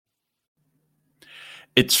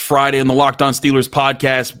It's Friday on the Locked On Steelers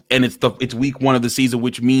podcast, and it's week one of the season,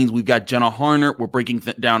 which means we've got Jenna Harner. We're breaking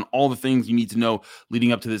down all the things you need to know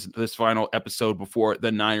leading up to this final episode before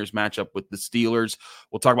the Niners matchup with the Steelers.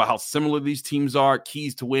 We'll talk about how similar these teams are,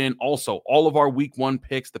 keys to win. Also, all of our week one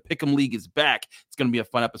picks. The Pick'em League is back. It's going to be a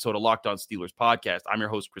fun episode of Locked On Steelers podcast. I'm your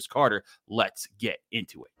host, Chris Carter. Let's get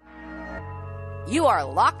into it. You are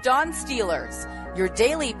Locked On Steelers, your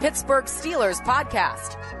daily Pittsburgh Steelers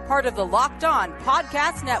podcast, part of the Locked On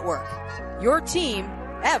Podcast Network, your team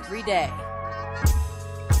every day.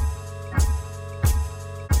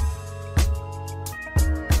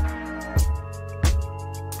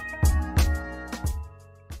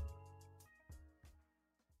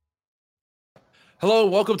 Hello,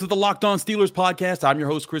 welcome to the Locked On Steelers podcast. I'm your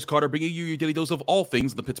host, Chris Carter, bringing you your daily dose of all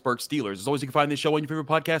things the Pittsburgh Steelers. As always, you can find this show on your favorite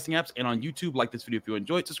podcasting apps and on YouTube. Like this video if you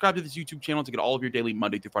enjoy it. Subscribe to this YouTube channel to get all of your daily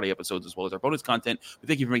Monday through Friday episodes, as well as our bonus content. We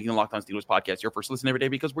thank you for making the Locked On Steelers podcast your first listen every day,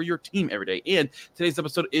 because we're your team every day. And today's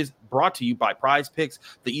episode is brought to you by Prize Picks,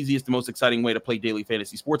 the easiest and most exciting way to play daily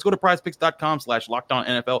fantasy sports. Go to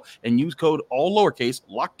prizepicks.com/LockedOnNFL and use code all lowercase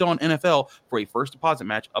LockedOnNFL for a first deposit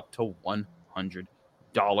match up to $100.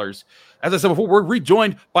 As I said before, we're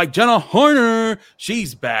rejoined by Jenna Harner.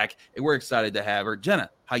 She's back, and we're excited to have her. Jenna,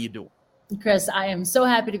 how you doing? Chris, I am so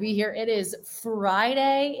happy to be here. It is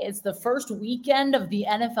Friday. It's the first weekend of the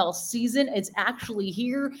NFL season. It's actually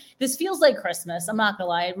here. This feels like Christmas. I'm not going to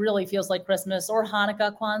lie. It really feels like Christmas or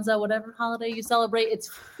Hanukkah, Kwanzaa, whatever holiday you celebrate.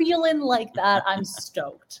 It's feeling like that. I'm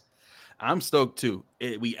stoked. I'm stoked, too.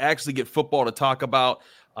 We actually get football to talk about.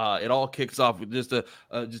 It all kicks off with just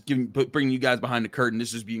bringing you guys behind the curtain.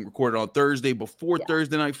 This is being recorded on Thursday before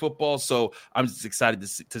Thursday Night Football, so I'm just excited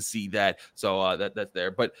to see that. So that's there.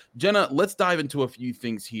 But Jenna, let's dive into a few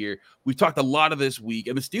things here. We've talked a lot of this week,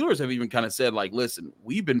 and the Steelers have even kind of said, like, listen,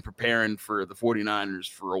 we've been preparing for the 49ers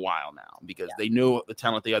for a while now because they know the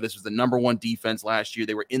talent they are. This was the number one defense last year.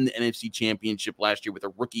 They were in the NFC Championship last year with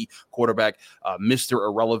a rookie quarterback, Mr.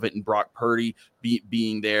 Irrelevant, and Brock Purdy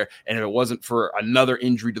being there. And if it wasn't for another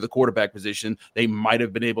injury to the quarterback position, they might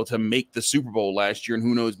have been able to make the Super Bowl last year, and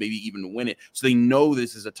who knows, maybe even win it. So they know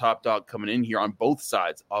this is a top dog coming in here on both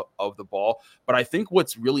sides of the ball. But I think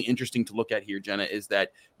what's really interesting to look at here, Jenna, is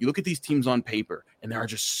that you look at these teams on paper, and there are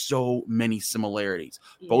just so many similarities.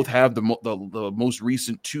 Yeah. Both have the most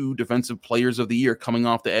recent two defensive players of the year coming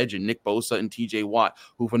off the edge, and Nick Bosa and TJ Watt,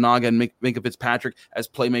 Hufanaga and Minkah Fitzpatrick as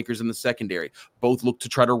playmakers in the secondary. Both look to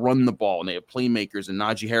try to run the ball, and they have playmakers in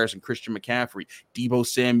Najee Harris and Christian McCaffrey, Deebo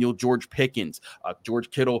Samuel, George Pickens, George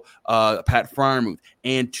Kittle, Pat Freiermuth,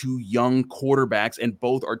 and two young quarterbacks, and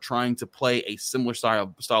both are trying to play a similar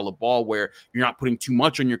style of ball where you're not putting too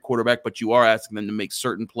much on your quarterback, but you are asking them to make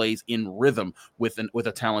certain plays in rhythm with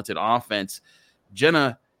a talented offense.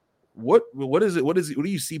 Jenna, what do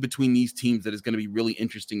you see between these teams that is going to be really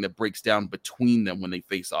interesting that breaks down between them when they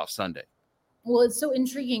face off Sunday? Well, it's so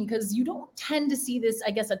intriguing because you don't tend to see this,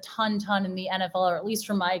 I guess, a ton in the NFL, or at least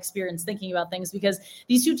from my experience thinking about things, because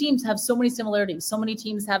these two teams have so many similarities. So many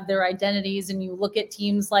teams have their identities, and you look at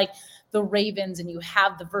teams like the Ravens, and you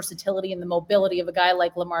have the versatility and the mobility of a guy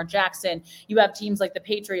like Lamar Jackson. You have teams like the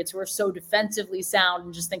Patriots who are so defensively sound,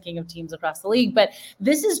 and just thinking of teams across the league. But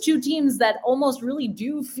this is two teams that almost really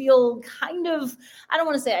do feel kind of, I don't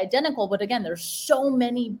want to say identical, but again, there's so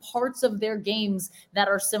many parts of their games that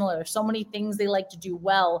are similar. There's so many things they like to do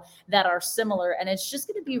well that are similar. And it's just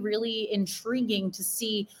going to be really intriguing to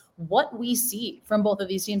see what we see from both of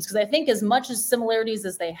these teams, because I think as much as similarities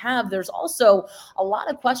as they have, there's also a lot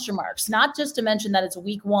of question marks, not just to mention that it's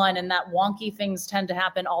week one and that wonky things tend to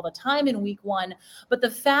happen all the time in week one, but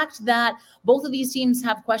the fact that both of these teams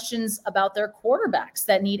have questions about their quarterbacks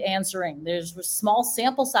that need answering. There's a small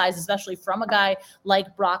sample size, especially from a guy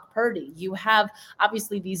like Brock Purdy. You have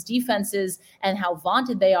obviously these defenses and how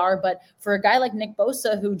vaunted they are, but for a guy like Nick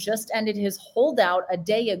Bosa, who just ended his holdout a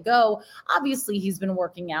day ago, obviously he's been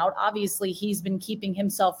working out. Obviously, he's been keeping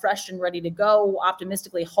himself fresh and ready to go,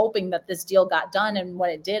 optimistically hoping that this deal got done. And when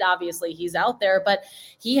it did, obviously, he's out there. But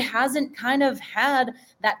he hasn't kind of had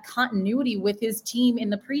that continuity with his team in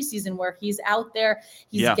the preseason where he's out there,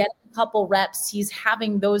 he's getting a couple reps, he's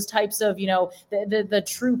having those types of, the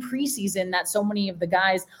true preseason that so many of the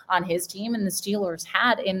guys on his team and the Steelers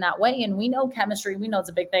had in that way. And we know chemistry, we know it's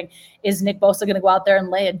a big thing. Is Nick Bosa going to go out there and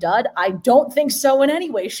lay a dud? I don't think so in any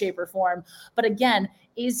way, shape, or form. But again,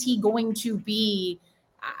 is he going to be,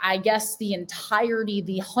 I guess, the entirety,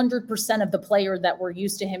 the 100% of the player that we're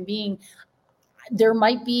used to him being? There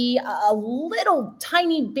might be a little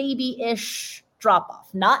tiny baby-ish drop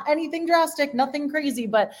off. Not anything drastic, nothing crazy,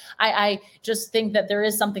 but I just think that there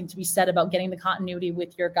is something to be said about getting the continuity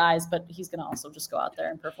with your guys, but he's going to also just go out there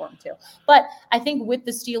and perform too. But I think with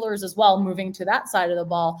the Steelers as well, moving to that side of the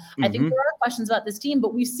ball, I think there are questions about this team,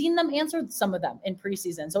 but we've seen them answer some of them in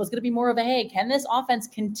preseason. So it's going to be more of a, hey, can this offense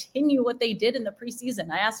continue what they did in the preseason?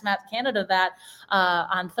 I asked Matt Canada that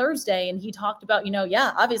on Thursday, and he talked about,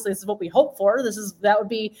 yeah, obviously this is what we hope for. That would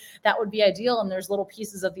be ideal. And there's little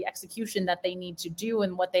pieces of the execution that they need to do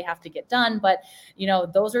and what they have to get done. But,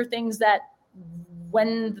 those are things that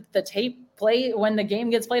when the game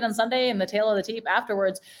gets played on Sunday and the tail of the tape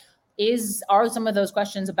afterwards, are some of those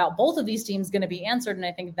questions about both of these teams going to be answered? And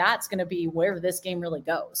I think that's going to be where this game really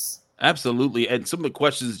goes. Absolutely. And some of the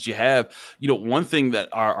questions that you have, one thing that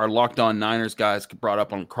our Locked On Niners guys brought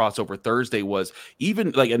up on Crossover Thursday was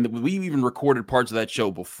even and we even recorded parts of that show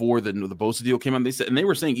before the Bosa deal came out. They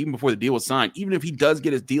were saying even before the deal was signed, even if he does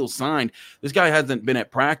get his deal signed, this guy hasn't been at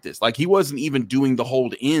practice. Like, he wasn't even doing the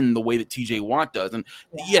hold in the way that TJ Watt does. And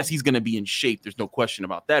yes, he's going to be in shape. There's no question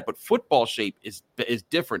about that. But football shape is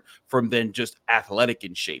different from than just athletic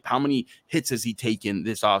in shape. How many hits has he taken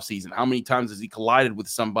this offseason? How many times has he collided with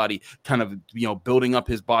somebody, kind of building up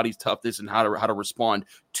his body's toughness and how to respond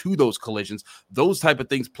to those collisions? Those type of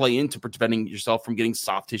things play into preventing yourself from getting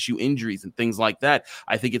soft tissue injuries and things like that.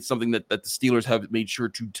 I think it's something that the Steelers have made sure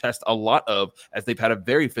to test a lot of, as they've had a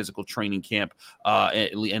very physical training camp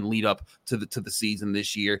and lead up to the season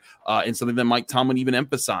this year, and something that Mike Tomlin even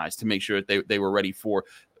emphasized to make sure that they were ready for.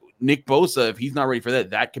 Nick Bosa, if he's not ready for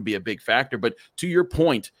that could be a big factor. But to your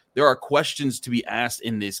point, there are questions to be asked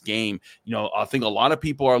in this game. I think a lot of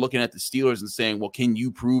people are looking at the Steelers and saying, well, can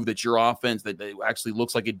you prove that your offense that actually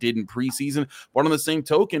looks like it did in preseason? But on the same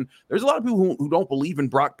token, there's a lot of people who don't believe in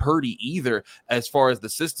Brock Purdy either, as far as the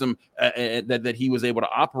system that he was able to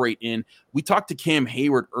operate in. We talked to Cam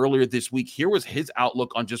Hayward earlier this week. Here was his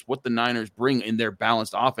outlook on just what the Niners bring in their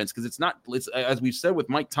balanced offense, because it's as we've said with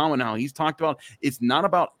Mike Tomlin, how he's talked about, it's not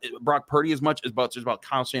about Brock Purdy as much as just about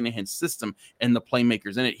Kyle Shanahan's system and the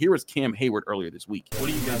playmakers in it. Here was Cam Hayward earlier this week. What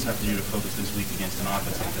do you guys have to do to focus this week against an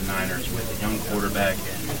offense like the Niners with a young quarterback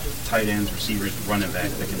and tight ends, receivers, running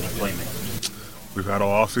backs that can be playmakers? We've had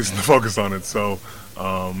all offseason to focus on it. So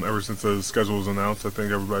ever since the schedule was announced, I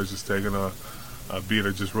think everybody's just taking a beat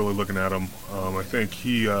at just really looking at him. I think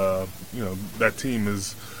that team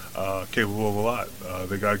is capable of a lot.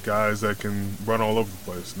 They got guys that can run all over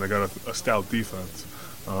the place, and they got a stout defense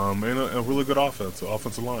and a really good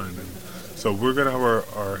offensive line. And so we're going to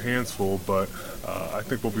have our hands full, but I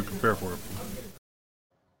think we'll be prepared for it.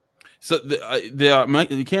 So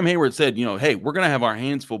Cam Hayward said, hey, we're going to have our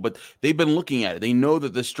hands full, but they've been looking at it. They know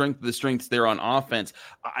that the strengths there on offense.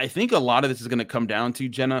 I think a lot of this is going to come down to,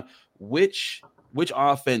 Jenna, which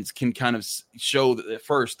offense can kind of show that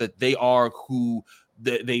first that they are who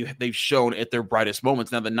they've shown at their brightest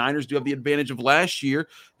moments. Now, the Niners do have the advantage of last year.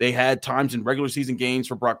 They had times in regular season games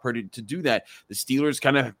for Brock Purdy to do that. The Steelers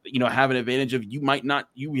kind of, have an advantage of you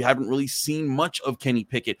haven't really seen much of Kenny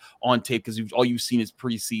Pickett on tape because all you've seen is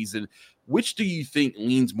preseason. Which do you think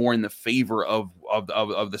leans more in the favor of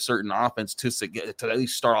the certain offense to at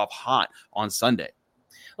least start off hot on Sunday?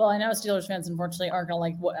 Well, I know Steelers fans, unfortunately, aren't going to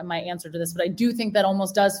like what my answer to this, but I do think that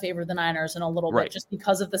almost does favor the Niners in a little bit, just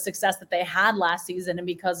because of the success that they had last season, and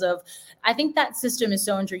because of, I think that system is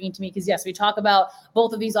so intriguing to me, because yes, we talk about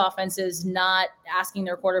both of these offenses not asking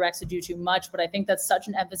their quarterbacks to do too much, but I think that's such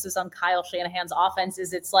an emphasis on Kyle Shanahan's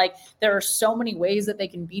offenses. It's like there are so many ways that they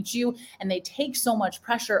can beat you, and they take so much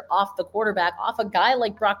pressure off the quarterback, off a guy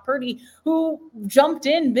like Brock Purdy, who jumped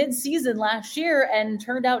in mid-season last year and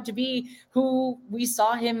turned out to be who we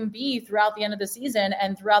saw him be throughout the end of the season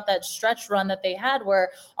and throughout that stretch run that they had,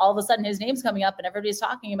 where all of a sudden his name's coming up and everybody's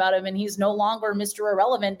talking about him, and he's no longer Mr.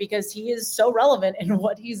 Irrelevant because he is so relevant in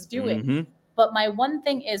what he's doing. Mm-hmm. But my one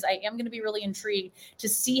thing is I am going to be really intrigued to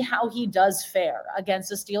see how he does fare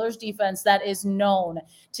against a Steelers defense that is known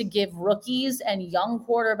to give rookies and young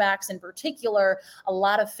quarterbacks in particular a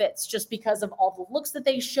lot of fits, just because of all the looks that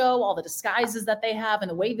they show, all the disguises that they have,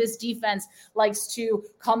 and the way this defense likes to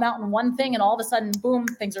come out in one thing and all of a sudden, boom,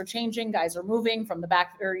 things are changing. Guys are moving from the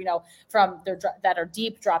back, or, from their that are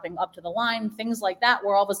deep, dropping up to the line, things like that,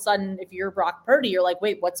 where all of a sudden, if you're Brock Purdy, you're like,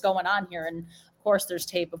 wait, what's going on here? And of course, there's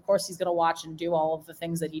tape. Of course, he's going to watch and do all of the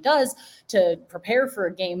things that he does to prepare for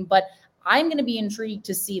a game. But I'm going to be intrigued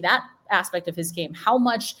to see that aspect of his game. How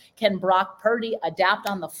much can Brock Purdy adapt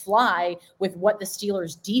on the fly with what the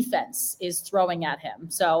Steelers defense is throwing at him?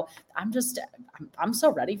 So I'm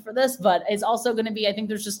so ready for this, but it's also going to be, I think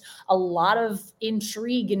there's just a lot of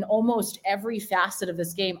intrigue in almost every facet of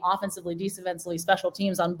this game, offensively, defensively, special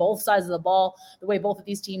teams on both sides of the ball, the way both of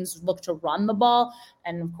these teams look to run the ball.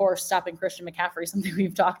 And of course, stopping Christian McCaffrey, something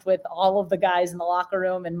we've talked with all of the guys in the locker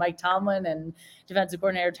room and Mike Tomlin and defensive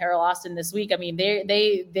coordinator Terrell Austin this week. I mean,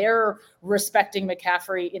 they're respecting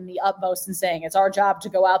McCaffrey in the utmost and saying it's our job to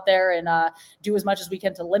go out there and do as much as we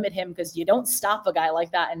can to limit him, because you don't stop a guy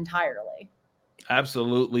like that entirely.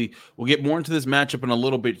 Absolutely. We'll get more into this matchup in a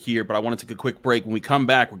little bit here, but I want to take a quick break. When we come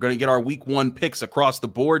back, we're going to get our week 1 picks across the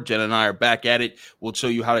board. Jen and I are back at it. We'll show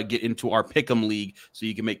you how to get into our Pick'em League so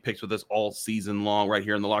you can make picks with us all season long right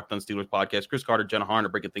here in the Locked On Steelers podcast. Chris Carter, Jenna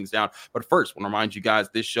Harner breaking things down. But first, I want to remind you guys,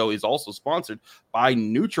 this show is also sponsored by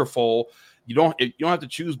Nutrafol. You don't have to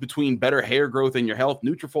choose between better hair growth and your health.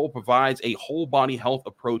 Nutrafol provides a whole body health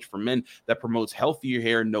approach for men that promotes healthier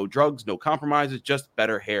hair, no drugs, no compromises, just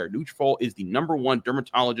better hair. Nutrafol is the #1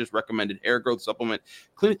 dermatologist recommended hair growth supplement,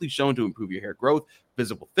 clinically shown to improve your hair growth,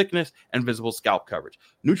 visible thickness, and visible scalp coverage.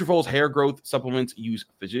 Nutrafol's hair growth supplements use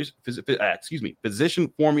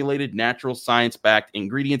physician-formulated, natural, science-backed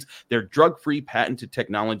ingredients. Their drug-free, patented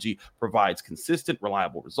technology provides consistent,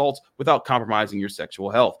 reliable results without compromising your sexual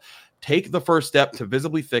health. Take the first step to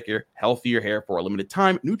visibly thicker, healthier hair for a limited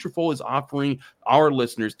time. Nutrafol is offering our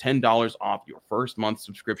listeners $10 off your first month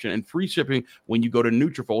subscription and free shipping when you go to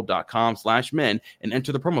Nutrafol.com/men and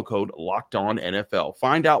enter the promo code LOCKEDONNFL.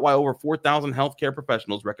 Find out why over 4,000 healthcare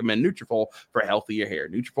professionals recommend Nutrafol for healthier hair.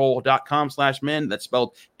 Nutrafol.com/men. That's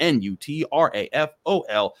spelled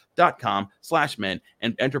Nutrafol.com/men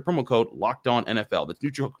and enter promo code LOCKEDONNFL. That's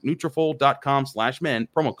Nutrafol.com/men,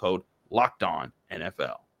 promo code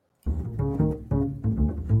LOCKEDONNFL.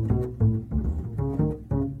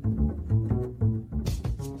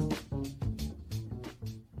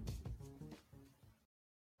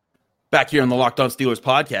 Back here on the Locked On Steelers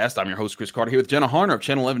podcast, I'm your host, Chris Carter, here with Jenna Harner of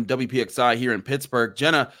Channel 11 WPXI here in Pittsburgh.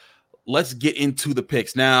 Jenna, let's get into the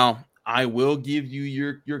picks. Now, I will give you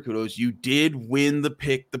your kudos. You did win the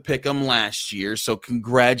pick'em last year, so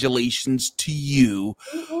congratulations to you.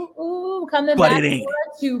 Coming but back it ain't. for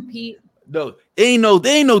a two-peat. No,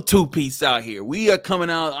 there ain't no two-piece out here. We are coming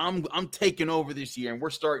out. I'm taking over this year, and we're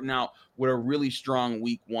starting out with a really strong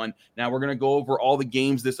week 1. Now we're gonna go over all the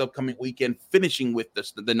games this upcoming weekend, finishing with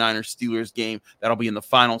the Niners-Steelers game. That'll be in the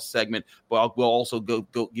final segment. But we'll also go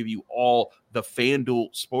give you all the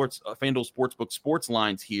FanDuel Sportsbook sports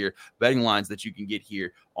lines here, betting lines that you can get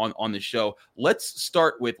here on the show. Let's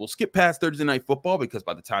start with. We'll skip past Thursday Night Football because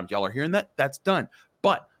by the time y'all are hearing that, that's done.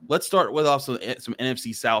 But let's start with also some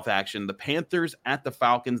NFC South action. The Panthers at the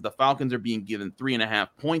Falcons. The Falcons are being given 3.5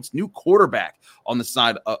 points. New quarterback on the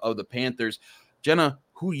side of the Panthers. Jenna,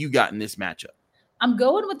 who you got in this matchup? I'm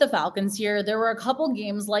going with the Falcons here. There were a couple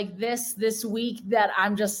games like this week that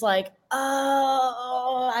I'm just like,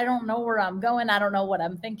 oh, I don't know where I'm going. I don't know what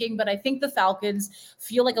I'm thinking, but I think the Falcons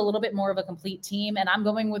feel like a little bit more of a complete team. And I'm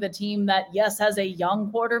going with a team that, yes, has a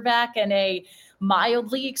young quarterback and a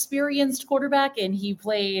mildly experienced quarterback. And he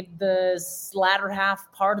played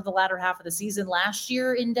part of the latter half of the season last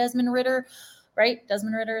year in Desmond Ridder. Right?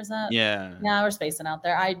 Desmond Ridder, is that? Yeah. Yeah, we're spacing out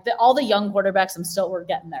there. All the young quarterbacks, we're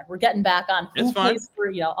getting there. We're getting back on who plays for,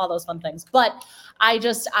 all those fun things. But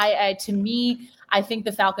to me, I think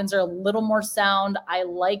the Falcons are a little more sound. I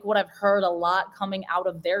like what I've heard a lot coming out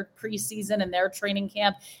of their preseason and their training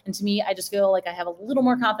camp. And to me, I just feel like I have a little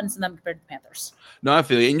more confidence in them compared to the Panthers. No, I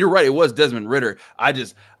feel you. And you're right. It was Desmond Ridder.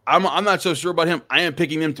 I'm not so sure about him. I am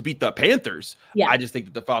picking them to beat the Panthers. Yeah. I just think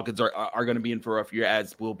that the Falcons are going to be in for a rough year,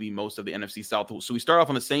 as will be most of the NFC South. So we start off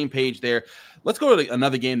on the same page there. Let's go to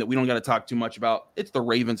another game that we don't got to talk too much about. It's the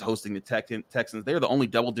Ravens hosting the Texans. They're the only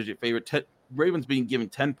double-digit favorite. Ravens being given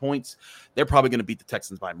 10 points. They're probably going to beat the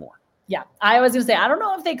Texans by more. Yeah, I was going to say, I don't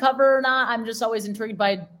know if they cover or not. I'm just always intrigued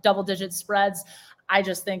by double-digit spreads. I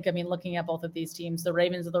just think, looking at both of these teams, the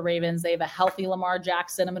Ravens are the Ravens. They have a healthy Lamar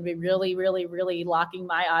Jackson. I'm going to be really, really, really locking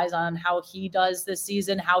my eyes on how he does this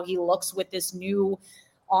season, how he looks with this new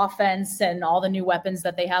offense and all the new weapons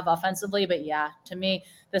that they have offensively. But yeah, to me,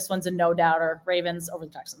 this one's a no-doubter. Ravens over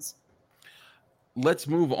the Texans. Let's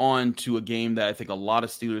move on to a game that I think a lot of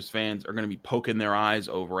Steelers fans are going to be poking their eyes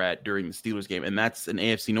over at during the Steelers game, and that's an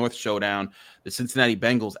AFC North showdown, the Cincinnati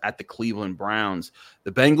Bengals at the Cleveland Browns.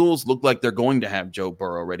 The Bengals look like they're going to have Joe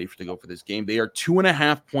Burrow ready to go for this game. They are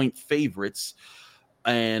 2.5-point favorites,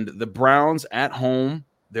 and the Browns at home,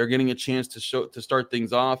 they're getting a chance to start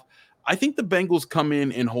things off. I think the Bengals come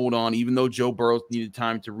in and hold on, even though Joe Burrow needed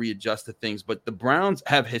time to readjust to things. But the Browns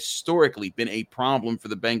have historically been a problem for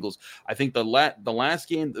the Bengals. I think the last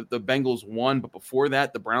game the Bengals won, but before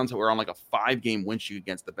that, the Browns were on like a 5-game win streak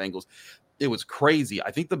against the Bengals. It was crazy. I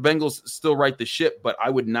think the Bengals still right the ship, but I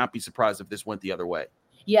would not be surprised if this went the other way.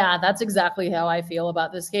 Yeah, that's exactly how I feel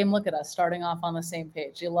about this game. Look at us starting off on the same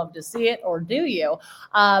page. You love to see it, or do you?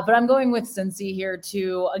 But I'm going with Cincy here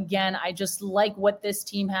too. Again, I just like what this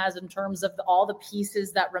team has in terms of all the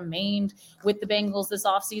pieces that remained with the Bengals this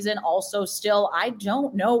offseason. Also, still, I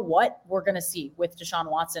don't know what we're going to see with Deshaun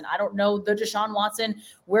Watson. I don't know the Deshaun Watson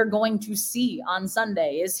we're going to see on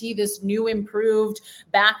Sunday. Is he this new, improved,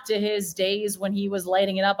 back to his days when he was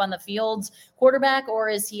lighting it up on the fields quarterback, or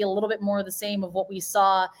is he a little bit more the same of what we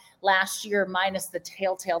saw last year minus the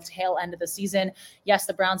tail end of the season? Yes,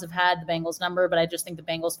 the Browns have had the Bengals number, but I just think the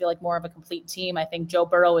Bengals feel like more of a complete team. I think Joe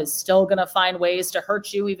Burrow is still going to find ways to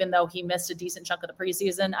hurt you, even though he missed a decent chunk of the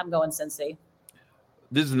preseason. I'm going Cincy.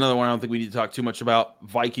 This is another one I don't think we need to talk too much about.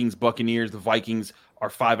 Vikings, Buccaneers. The Vikings are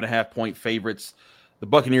 5.5-point favorites. The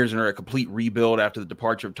Buccaneers are a complete rebuild after the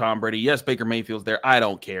departure of Tom Brady. Yes, Baker Mayfield's there. I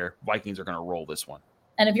don't care. Vikings are going to roll this one.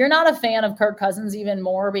 And if you're not a fan of Kirk Cousins even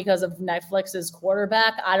more because of Netflix's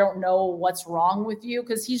quarterback, I don't know what's wrong with you,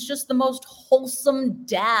 because he's just the most wholesome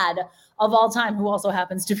dad of all time, who also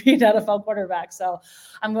happens to be an NFL quarterback. So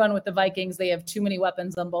I'm going with the Vikings. They have too many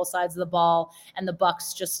weapons on both sides of the ball, and the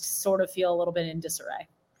Bucs just sort of feel a little bit in disarray.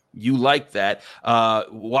 You like that.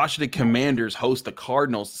 Washington Commanders host the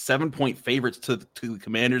Cardinals, 7-point favorites to the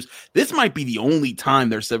Commanders. This might be the only time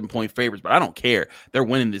they're 7-point favorites, but I don't care. They're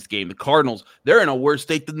winning this game. The Cardinals, they're in a worse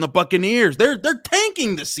state than the Buccaneers. They're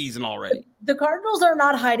tanking this season already. The Cardinals are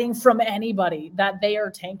not hiding from anybody that they are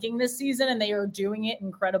tanking this season, and they are doing it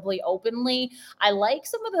incredibly openly. I like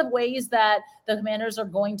some of the ways that the Commanders are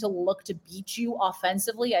going to look to beat you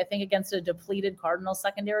offensively. I think against a depleted Cardinals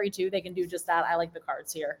secondary too, they can do just that. I like the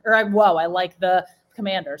Cards here. I like the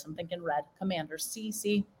Commanders. I'm thinking red. Commanders.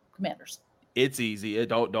 Commanders. It's easy.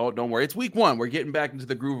 Don't worry. It's week 1. We're getting back into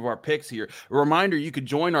the groove of our picks here. A reminder, you could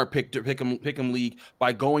join our Pick'em League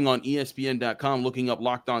by going on ESPN.com, looking up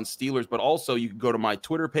Locked On Steelers, but also you can go to my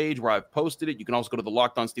Twitter page where I've posted it. You can also go to the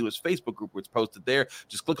Locked On Steelers Facebook group where it's posted there.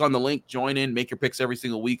 Just click on the link, join in, make your picks every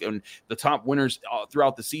single week, and the top winners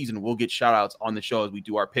throughout the season will get shout-outs on the show as we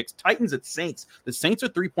do our picks. Titans at Saints. The Saints are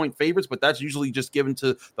 3-point favorites, but that's usually just given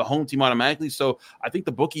to the home team automatically, so I think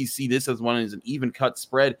the bookies see this as an even-cut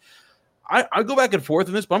spread. I go back and forth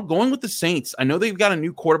on this, but I'm going with the Saints. I know they've got a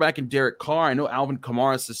new quarterback in Derek Carr. I know Alvin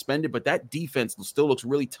Kamara is suspended, but that defense still looks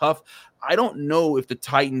really tough. I don't know if the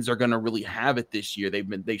Titans are going to really have it this year.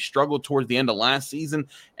 They struggled towards the end of last season,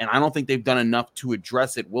 and I don't think they've done enough to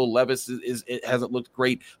address it. Will Levis it hasn't looked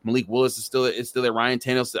great. Malik Willis is still there. Ryan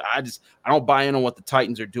Tannehill. I don't buy in on what the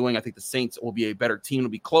Titans are doing. I think the Saints will be a better team.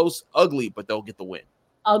 It'll be close, ugly, but they'll get the win.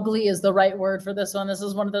 Ugly is the right word for this one. This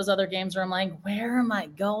is one of those other games where I'm like, where am I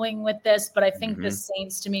going with this? But I think the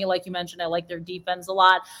Saints, to me, like you mentioned, I like their defense a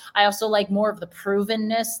lot. I also like more of the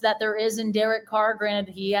provenness that there is in Derek Carr.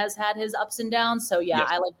 Granted, he has had his ups and downs. So, yeah, yes.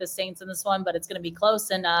 I like the Saints in this one, but it's going to be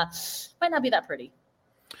close and might not be that pretty.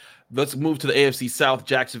 Let's move to the AFC South.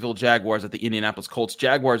 Jacksonville Jaguars at the Indianapolis Colts.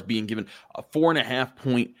 Jaguars being given a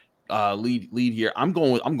 4.5-point lead here. I'm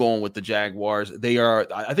going with the Jaguars.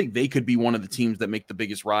 I think they could be one of the teams that make the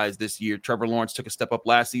biggest rise this year. Trevor Lawrence took a step up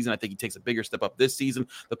last season. I think he takes a bigger step up this season.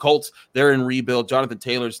 The Colts, they're in rebuild. Jonathan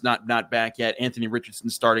Taylor's not back yet. Anthony Richardson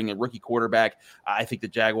starting a rookie quarterback. I think the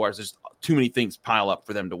Jaguars, there's too many things pile up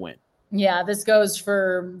for them to win. Yeah, this goes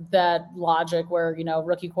for that logic where,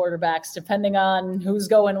 rookie quarterbacks, depending on who's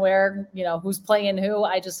going where, who's playing who,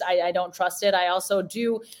 I don't trust it. I also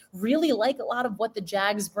do really like a lot of what the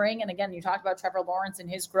Jags bring. And again, you talked about Trevor Lawrence and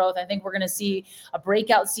his growth. I think we're going to see a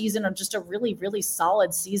breakout season or just a really, really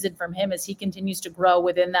solid season from him as he continues to grow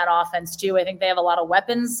within that offense too. I think they have a lot of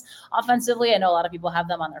weapons offensively. I know a lot of people have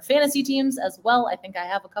them on their fantasy teams as well. I think I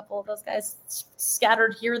have a couple of those guys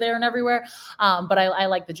scattered here, there, and everywhere. But I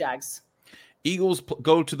like the Jags. Eagles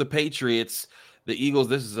go to the Patriots. The Eagles,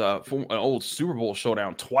 this is an old Super Bowl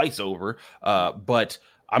showdown twice over, but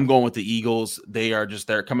I'm going with the Eagles.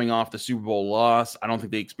 They're coming off the Super Bowl loss. I don't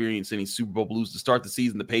think they experienced any Super Bowl blues to start the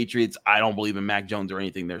season. The Patriots, I don't believe in Mac Jones or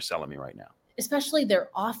anything they're selling me right now. especially their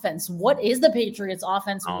offense. What is the Patriots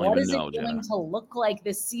offense? What is it going to look like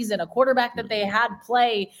this season? A quarterback that they had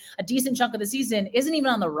play a decent chunk of the season isn't even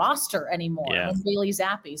on the roster anymore. And Bailey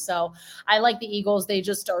Zappi. So I like the Eagles. They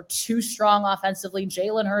just are too strong offensively.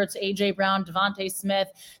 Jalen Hurts, AJ Brown, Devontae Smith,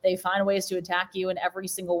 they find ways to attack you in every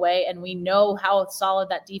single way. And we know how solid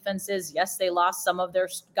that defense is. Yes, they lost some of their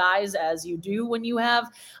guys, as you do when you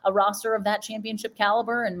have a roster of that championship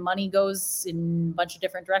caliber and money goes in a bunch of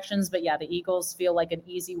different directions. But yeah, the Eagles feel like an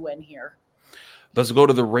easy win here. Let's go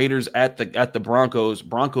to the Raiders at the Broncos.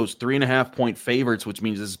 Broncos 3.5-point favorites, which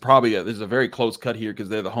means this is a very close cut here because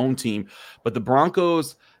they're the home team. But the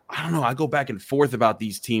Broncos, I don't know. I go back and forth about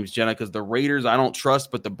these teams, Jenna, because the Raiders I don't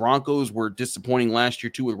trust, but the Broncos were disappointing last year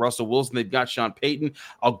too with Russell Wilson. They've got Sean Payton.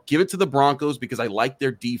 I'll give it to the Broncos because I like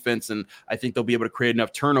their defense, and I think they'll be able to create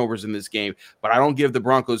enough turnovers in this game. But I don't give the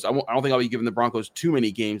Broncos – I don't think I'll be giving the Broncos too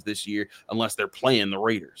many games this year unless they're playing the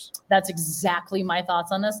Raiders. That's exactly my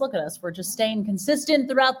thoughts on this. Look at us. We're just staying consistent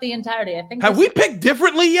throughout the entirety. I think. Have we picked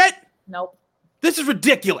differently yet? Nope. This is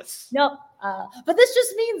ridiculous. Nope. But this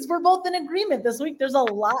just means we're both in agreement this week. There's a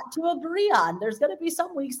lot to agree on. There's going to be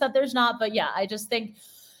some weeks that there's not. But yeah, I just think,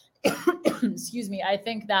 excuse me, I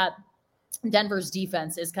think that Denver's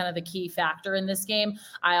defense is kind of the key factor in this game.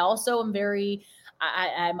 I also am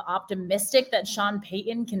I'm optimistic that Sean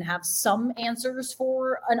Payton can have some answers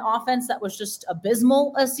for an offense that was just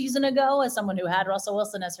abysmal a season ago, as someone who had Russell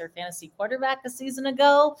Wilson as her fantasy quarterback a season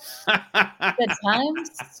ago. Good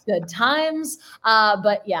times.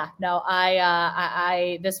 But yeah, no,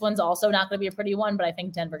 I this one's also not going to be a pretty one, but I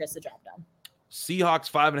think Denver gets the job done.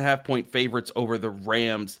 Seahawks 5.5-point favorites over the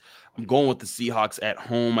Rams. I'm going with the Seahawks at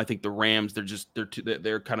home. I think the Rams,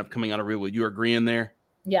 they're kind of coming out of real. Will you agreeing there?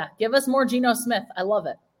 Yeah, give us more Geno Smith. I love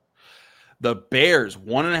it. The Bears,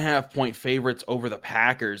 1.5-point favorites over the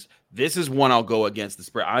Packers. This is one I'll go against the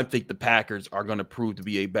spread. I think the Packers are going to prove to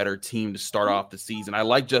be a better team to start off the season. I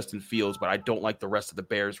like Justin Fields, but I don't like the rest of the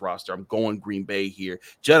Bears roster. I'm going Green Bay here.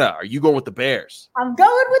 Jenna, are you going with the Bears? I'm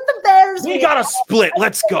going with the Bears. We got a split.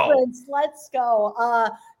 Let's go. Let's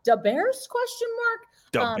go. The Bears question mark?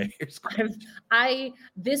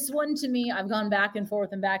 This one to me, I've gone back and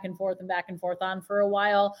forth on for a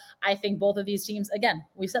while. I think both of these teams, again,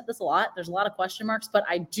 we said this a lot. There's a lot of question marks, but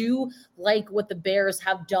I do like what the Bears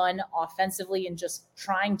have done offensively and just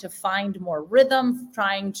trying to find more rhythm,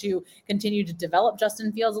 trying to continue to develop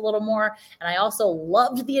Justin Fields a little more. And I also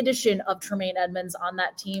loved the addition of Tremaine Edmonds on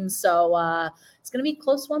that team. So it's going to be a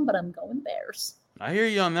close one, but I'm going Bears. I hear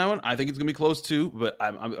you on that one. I think it's going to be close too, but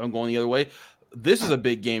I'm going the other way. This is a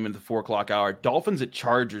big game in the 4:00 hour. Dolphins at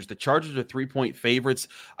Chargers. The Chargers are 3-point favorites.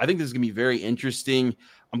 I think this is going to be very interesting.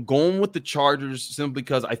 I'm going with the Chargers simply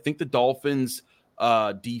because I think the Dolphins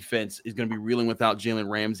defense is going to be reeling without Jalen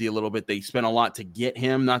Ramsey a little bit. They spent a lot to get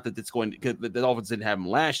him. Not that it's going to, because the Dolphins didn't have him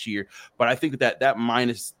last year, but I think that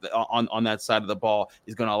minus on that side of the ball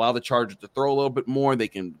is going to allow the Chargers to throw a little bit more. They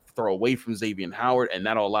can throw away from Xavier Howard, and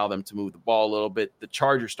that'll allow them to move the ball a little bit. The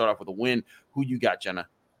Chargers start off with a win. Who you got, Jenna?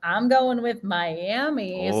 I'm going with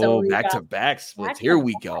Miami. Oh, so back-to-back splits. Here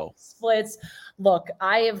we go. Splits. Look,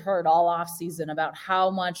 I have heard all offseason about how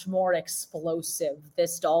much more explosive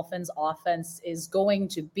this Dolphins offense is going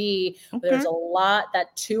to be. Okay. There's a lot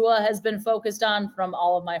that Tua has been focused on from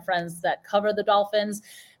all of my friends that cover the Dolphins.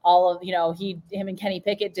 Him and Kenny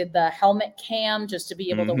Pickett did the helmet cam just to be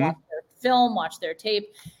able to watch their film, watch their tape.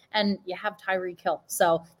 And you have Tyreek Hill.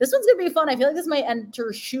 So this one's going to be fun. I feel like this might enter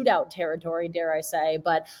shootout territory, dare I say,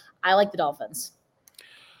 but I like the Dolphins.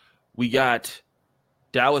 We got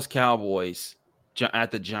Dallas Cowboys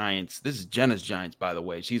at the Giants. This is Jenna's Giants, by the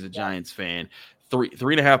way. She's a Giants fan.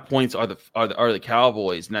 3.5 points are the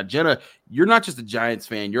Cowboys. Now, Jenna, you're not just a Giants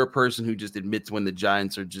fan. You're a person who just admits when the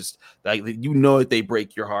Giants are just like, that they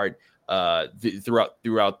break your heart.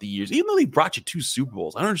 Throughout the years, even though they brought you 2 Super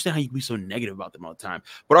Bowls. I don't understand how you can be so negative about them all the time.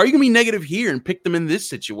 But are you gonna be negative here and pick them in this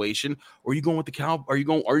situation, or are you going with the Cow? Are you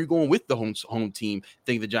going with the home team?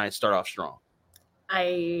 Think the Giants start off strong?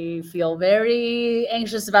 I feel very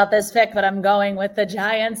anxious about this pick, but I'm going with the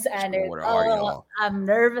Giants. And I'm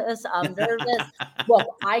nervous. Look,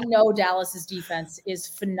 I know Dallas's defense is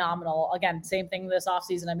phenomenal. Again, same thing this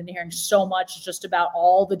offseason. I've been hearing so much just about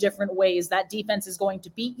all the different ways that defense is going to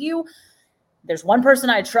beat you. There's one person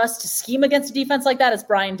I trust to scheme against a defense like that. It's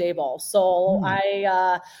Brian Daboll. So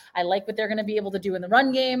I like what they're going to be able to do in the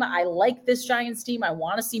run game. I like this Giants team. I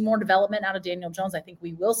want to see more development out of Daniel Jones. I think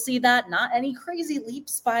we will see that. Not any crazy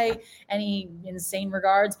leaps by any insane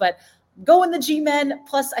regards, but go in the G-men.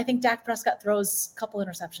 Plus, I think Dak Prescott throws a couple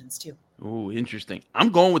interceptions too. Oh, interesting.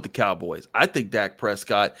 I'm going with the Cowboys. I think Dak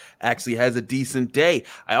Prescott actually has a decent day.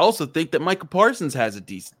 I also think that Michael Parsons has a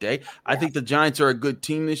decent day. I think the Giants are a good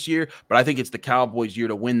team this year, but I think it's the Cowboys' year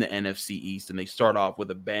to win the NFC East, and they start off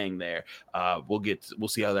with a bang there. We'll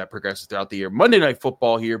see how that progresses throughout the year. Monday Night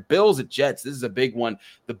Football here. Bills at Jets. This is a big one.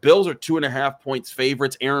 The Bills are 2.5 points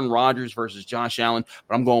favorites. Aaron Rodgers versus Josh Allen,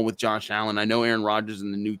 but I'm going with Josh Allen. I know Aaron Rodgers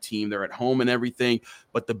and the new team. They're at home and everything,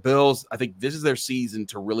 but the Bills, I think this is their season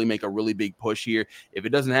to really make a really big push here. If it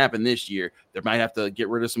doesn't happen this year, they might have to get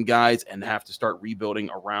rid of some guys and have to start rebuilding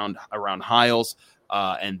around Hiles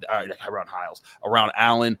around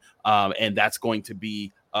Allen, and that's going to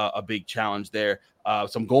be a big challenge there. So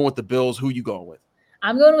I'm going with the Bills. Who are you going with?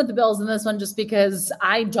 I'm going with the Bills in this one just because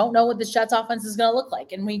I don't know what the Jets offense is going to look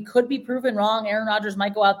like. And we could be proven wrong. Aaron Rodgers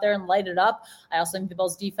might go out there and light it up. I also think the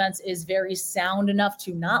Bills defense is very sound enough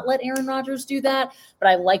to not let Aaron Rodgers do that. But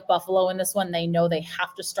I like Buffalo in this one. They know they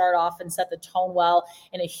have to start off and set the tone well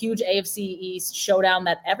in a huge AFC East showdown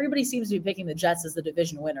that everybody seems to be picking the Jets as the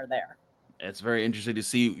division winner there. It's very interesting to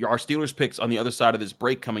see our Steelers picks on the other side of this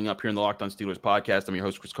break coming up here in the Locked On Steelers podcast. I'm your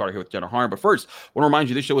host, Chris Carter, here with Jenna Harn. But first, I want to remind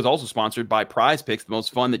you this show is also sponsored by Prize Picks, the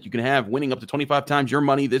most fun that you can have, winning up to 25 times your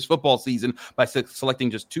money this football season by selecting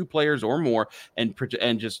just 2 players or more and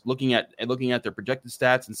just looking at their projected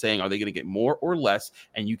stats and saying, are they going to get more or less?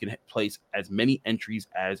 And you can place as many entries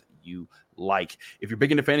as you like. If you're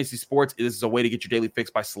big into fantasy sports, this is a way to get your daily fix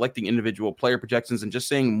by selecting individual player projections and just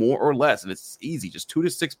saying more or less. And it's easy, just 2 to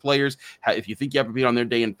 6 players. If you think you have to be on their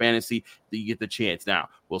day in fantasy, then you get the chance. Now,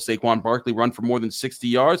 will Saquon Barkley run for more than 60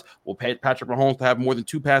 yards? Will Patrick Mahomes have more than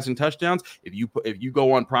 2 passing touchdowns? If you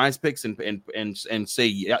go on Prize Picks and say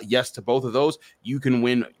yes to both of those, you can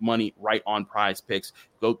win money right on Prize Picks.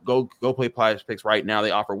 Go play Prize Picks right now.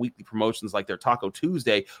 They offer weekly promotions like their Taco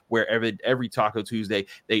Tuesday, where every Taco Tuesday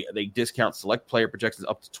they discount select player projections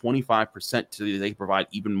up to 25% so they provide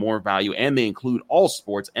even more value, and they include all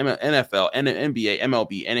sports, NFL, NBA,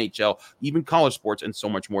 MLB, NHL, even college sports, and so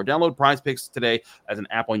much more. Download Prize Picks today as an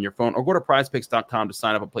app on your phone, or go to prizepicks.com to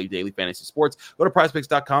sign up and play daily fantasy sports. Go to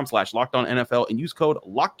prizepicks.com/LockedOnNFL and use code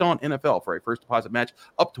LockedOnNFL for a first deposit match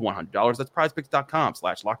up to $100. That's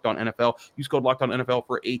prizepicks.com/LockedOnNFL. Use code LockedOnNFL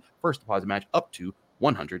for a first deposit match up to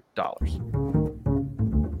 $100.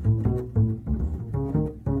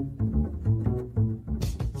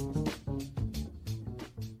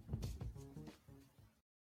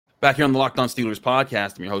 Back here on the Locked On Steelers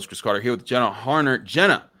podcast, I'm your host, Chris Carter, here with Jenna Harner.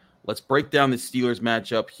 Jenna, let's break down the Steelers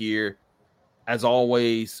matchup here. As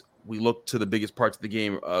always, we look to the biggest parts of the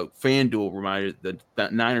game. FanDuel reminded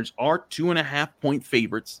that Niners are 2.5-point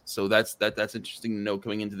favorites, so that's interesting to know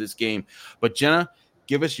coming into this game. But Jenna,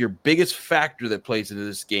 give us your biggest factor that plays into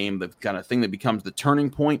this game, the kind of thing that becomes the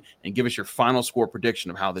turning point, and give us your final score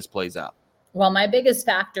prediction of how this plays out. Well, my biggest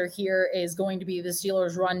factor here is going to be the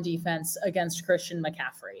Steelers' run defense against Christian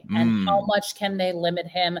McCaffrey. And how much can they limit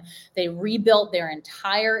him? They rebuilt their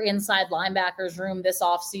entire inside linebackers room this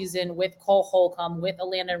offseason with Cole Holcomb, with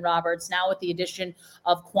Landon Roberts, now with the addition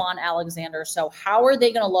of Quan Alexander. So how are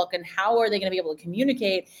they going to look, and how are they going to be able to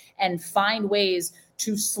communicate and find ways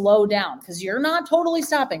to slow down? Because you're not totally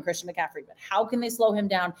stopping Christian McCaffrey, but how can they slow him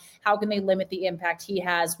down? How can they limit the impact he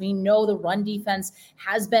has? We know the run defense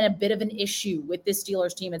has been a bit of an issue with this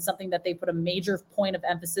Steelers team. It's something that they put a major point of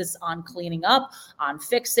emphasis on cleaning up, on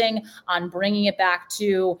fixing, on bringing it back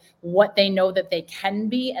to what they know that they can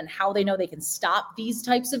be and how they know they can stop these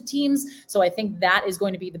types of teams. So I think that is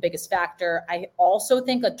going to be the biggest factor. I also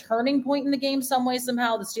think a turning point in the game some way,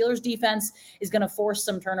 somehow, the Steelers defense is going to force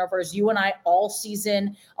some turnovers. You and I all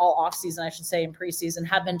off season, I should say, in preseason,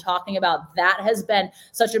 have been talking about that has been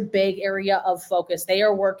such a big area of focus. They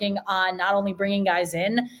are working on not only bringing guys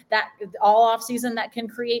in that all off season that can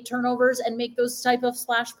create turnovers and make those type of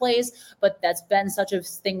splash plays, but that's been such a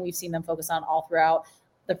thing we've seen them focus on all throughout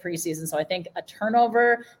the preseason. So I think a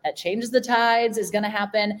turnover that changes the tides is going to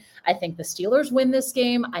happen. I think the Steelers win this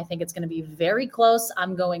game. I think it's going to be very close.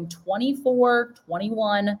 I'm going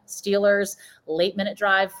 24-21 Steelers. Late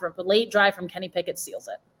drive from Kenny Pickett seals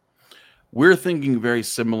it. We're thinking very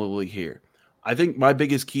similarly here. I think my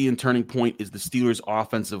biggest key and turning point is the Steelers'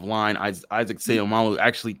 offensive line. Isaac Seumalo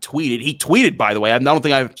actually tweeted. He tweeted, by the way. I don't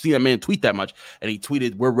think I've seen that man tweet that much. And he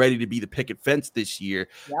tweeted, "We're ready to be the picket fence this year,"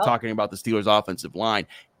 talking about the Steelers' offensive line.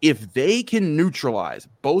 If they can neutralize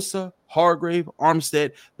Bosa, Hargrave,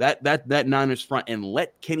 Armstead, that Niners front, and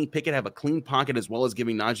let Kenny Pickett have a clean pocket as well as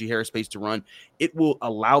giving Najee Harris space to run, it will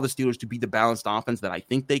allow the Steelers to be the balanced offense that I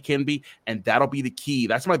think they can be, and that'll be the key.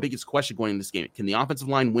 That's my biggest question going in this game. Can the offensive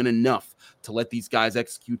line win enough to let these guys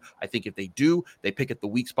execute? I think if they do, they pick at the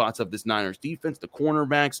weak spots of this Niners defense, the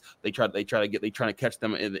cornerbacks. They try to catch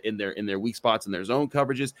them in their weak spots in their zone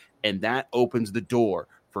coverages, and that opens the door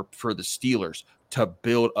for the Steelers to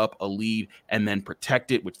build up a lead and then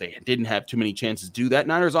protect it, which they didn't have too many chances to do. That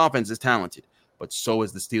Niners offense is talented, but so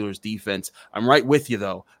is the Steelers defense. I'm right with you,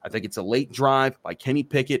 though. I think it's a late drive by Kenny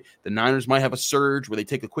Pickett. The Niners might have a surge where they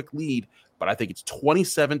take a quick lead, but I think it's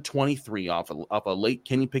 27-23 off a late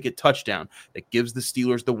Kenny Pickett touchdown that gives the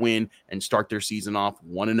Steelers the win and start their season off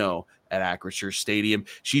 1-0 at Acrisure Stadium.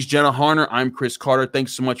 She's Jenna Harner. I'm Chris Carter.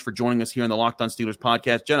 Thanks so much for joining us here on the Locked On Steelers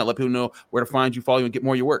podcast. Jenna, let people know where to find you, follow you, and get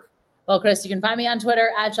more of your work. Well, Chris, you can find me on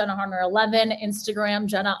Twitter at Jenna Harner11, Instagram,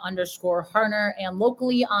 Jenna_Harner, and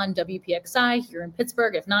locally on WPXI here in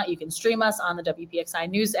Pittsburgh. If not, you can stream us on the WPXI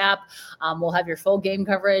News app. We'll have your full game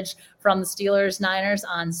coverage from the Steelers Niners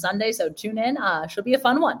on Sunday, so tune in. Should be a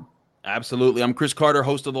fun one. Absolutely. I'm Chris Carter,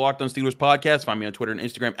 host of the Locked On Steelers podcast. Find me on Twitter and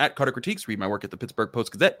Instagram at Carter Critiques. Read my work at the Pittsburgh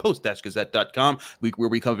Post-Gazette, post-gazette.com. We'll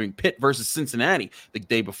be covering Pitt versus Cincinnati the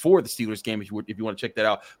day before the Steelers game. If you want to check that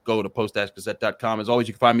out, go to post-gazette.com. As always,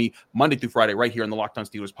 you can find me Monday through Friday right here on the Locked On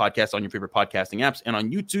Steelers podcast on your favorite podcasting apps and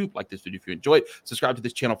on YouTube. Like this video if you enjoy it. Subscribe to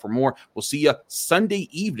this channel for more. We'll see you Sunday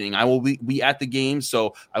evening. I will be at the game,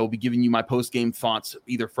 so I will be giving you my post-game thoughts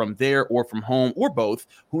either from there or from home or both.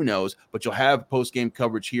 Who knows? But you'll have post-game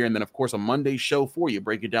coverage here, and then, of course, a Monday show for you,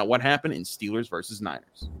 breaking down what happened in Steelers versus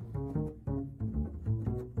Niners.